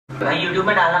भाई YouTube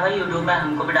में डालना, भाई YouTube में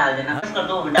हमको भी डाल देना, बस कर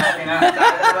दो, डाल देना।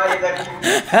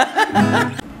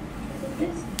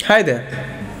 Hi there.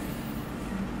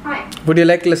 Hi. Would you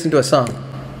like to listen to a song?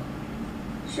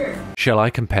 Sure. Shall I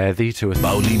compare thee to a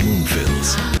Bowley Moonfields?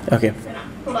 Okay.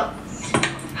 Hold up.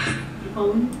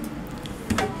 Phone.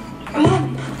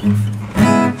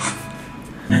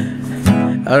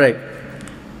 All right.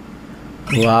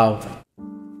 Wow.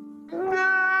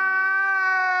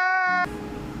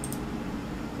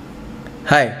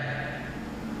 Hi.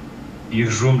 Your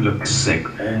room looks sick.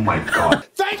 Oh my god.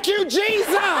 Thank you,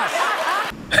 Jesus!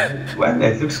 Well,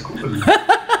 that looks cool.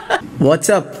 What's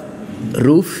up,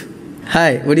 Roof?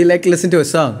 Hi. Would you like to listen to a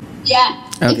song? Yeah.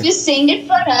 Okay. If you sing it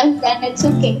for us, then it's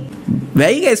okay. Where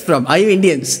are you guys from? Are you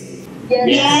Indians?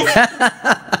 Yes.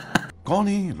 कौन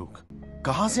है ये लोग?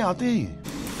 कहाँ से आते हैं?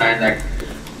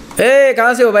 ए,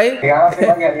 कहाँ से हो भाई?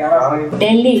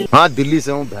 Delhi. हाँ, दिल्ली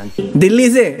से हूँ। दिल्ली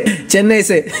से, चेन्नई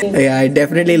से। Yeah, I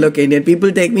definitely look Indian.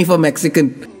 People take me for Mexican.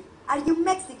 Are you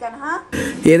Mexican, huh?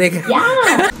 ये देख।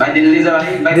 Yeah. भाई दिल्ली से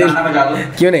भाई गाना बजा दो।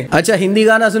 क्यों नहीं? अच्छा, हिंदी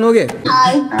गाना सुनोगे?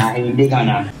 Hi. हाँ, हिंदी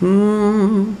गाना।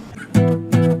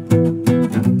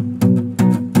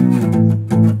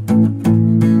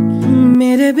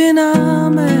 मेरे बिना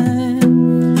मैं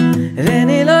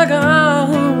रहने लगा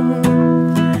हूँ,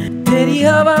 तेरी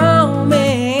हवाओं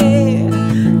में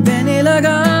बहने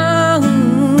लगा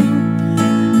हूँ,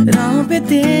 राहों पे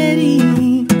तेरी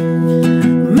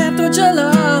मैं तो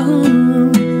चला हूँ,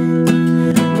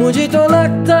 मुझे तो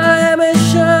लगता है मैं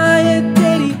शायद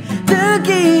तेरी दिल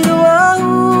की दुआ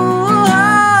हूँ,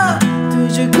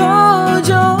 तुझको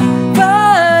जो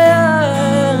पाया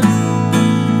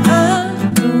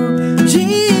तो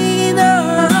जीना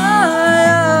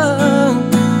आया,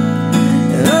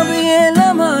 अब ये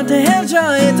लम्हा ठहर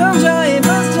जाए, थम जाए,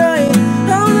 बस जाए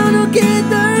हम दोनों के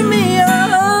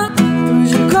दरमियाँ,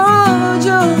 तुझको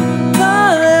जो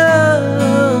पाया।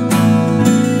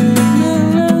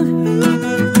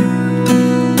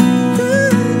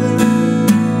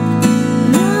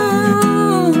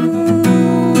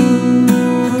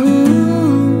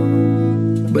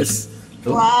 बस।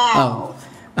 Wow.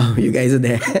 Oh, you guys are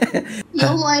there.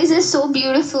 Your voice is so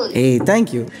beautiful. Hey,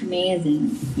 thank you. Amazing.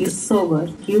 You're so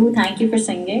good. Thank you for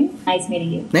singing. Nice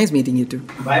meeting you. Nice meeting you too.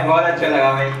 भाई बहुत अच्छा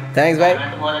लगा भाई। Thanks, bye.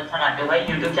 गाना तो बहुत अच्छा गाते हो भाई,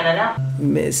 YouTube चैनल है।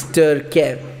 Mr.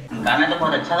 Kev. गाना तो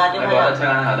बहुत अच्छा गाते हो भाई। बहुत अच्छा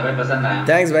गाना गाते हो भाई, पसंद आया।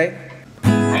 Thanks, bye.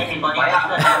 भाई रिकॉर्डिंग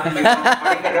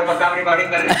कर रहे हो, पक्का रिकॉर्डिंग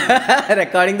कर रहे हो।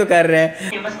 रिकॉर्डिंग तो कर रहे हैं।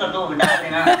 फेमस कर दो, डाल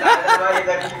देना।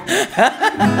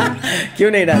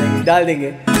 क्यों नहीं डालेंगे? डाल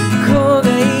देंगे। खो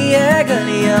गई है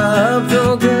गलियां अब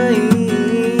तो गई,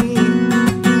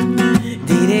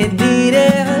 धीरे धीरे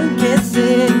हल्के से,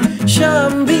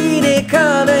 शाम भी देखा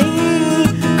नहीं,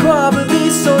 ख्वाब भी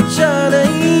सोचा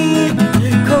नहीं,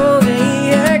 खो गई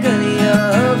है गलियां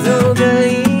अब तो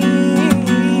गई,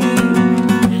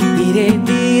 धीरे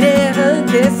धीरे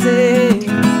हल्के से।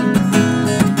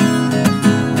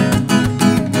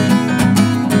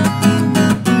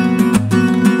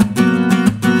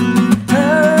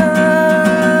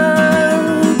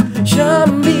 शाम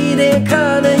भी देखा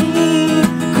नहीं,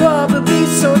 ख्वाब भी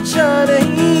सोचा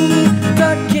नहीं,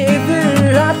 ताकि फिर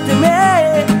रात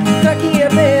में तकिए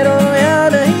पे रोया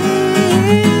नहीं।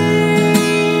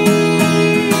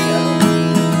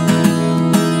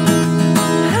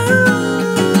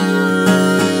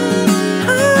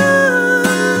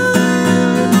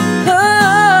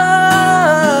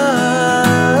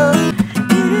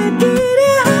 धीरे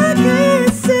धीरे आगे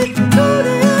से खो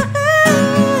गया है,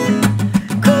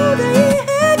 खो गई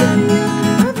है दुनिया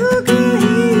अब हो गई।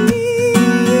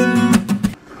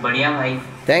 बढ़िया भाई।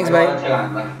 Thanks, भाई। बहुत अच्छा गाना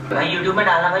था। भाई YouTube में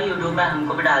डालना, भाई YouTube में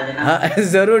हमको भी डाल देना। हाँ,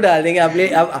 जरूर डाल देंगे।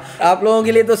 आप लोगों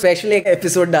के लिए तो स्पेशल एक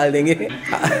एपिसोड डाल देंगे।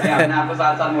 हमने आपको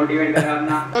साथ साथ मोटिवेट करा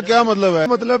अपना। क्या मतलब है?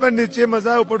 मतलब है नीचे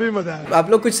मजा है, ऊपर भी मजा है। आप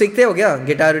लोग कुछ सीखते हो क्या?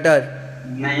 गिटार विटार?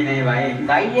 नहीं नहीं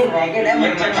भाई ये रैकेट है,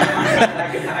 मच्छर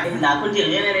नाखून चिल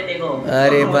गए मेरे, देखो।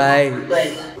 अरे भाई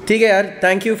ठीक है यार,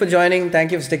 thank you for joining,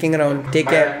 thank you for sticking around, take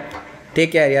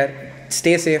care यार,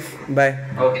 stay safe, bye.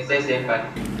 Okay, stay safe, bye.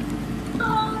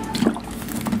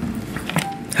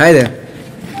 Hi there.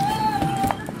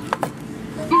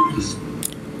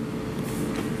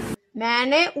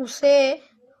 मैंने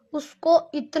उसको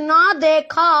इतना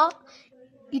देखा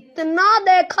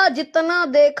जितना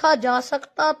देखा जा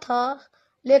सकता था,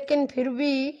 लेकिन फिर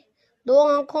भी दो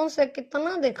आंखों से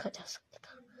कितना देखा जा सकता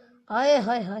था। आए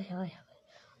हाय हाय हाय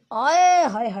आए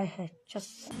हाय हाय हाय।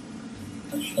 Just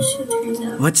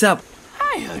What's up?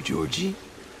 Hiya, Georgie.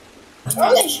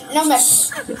 No mess.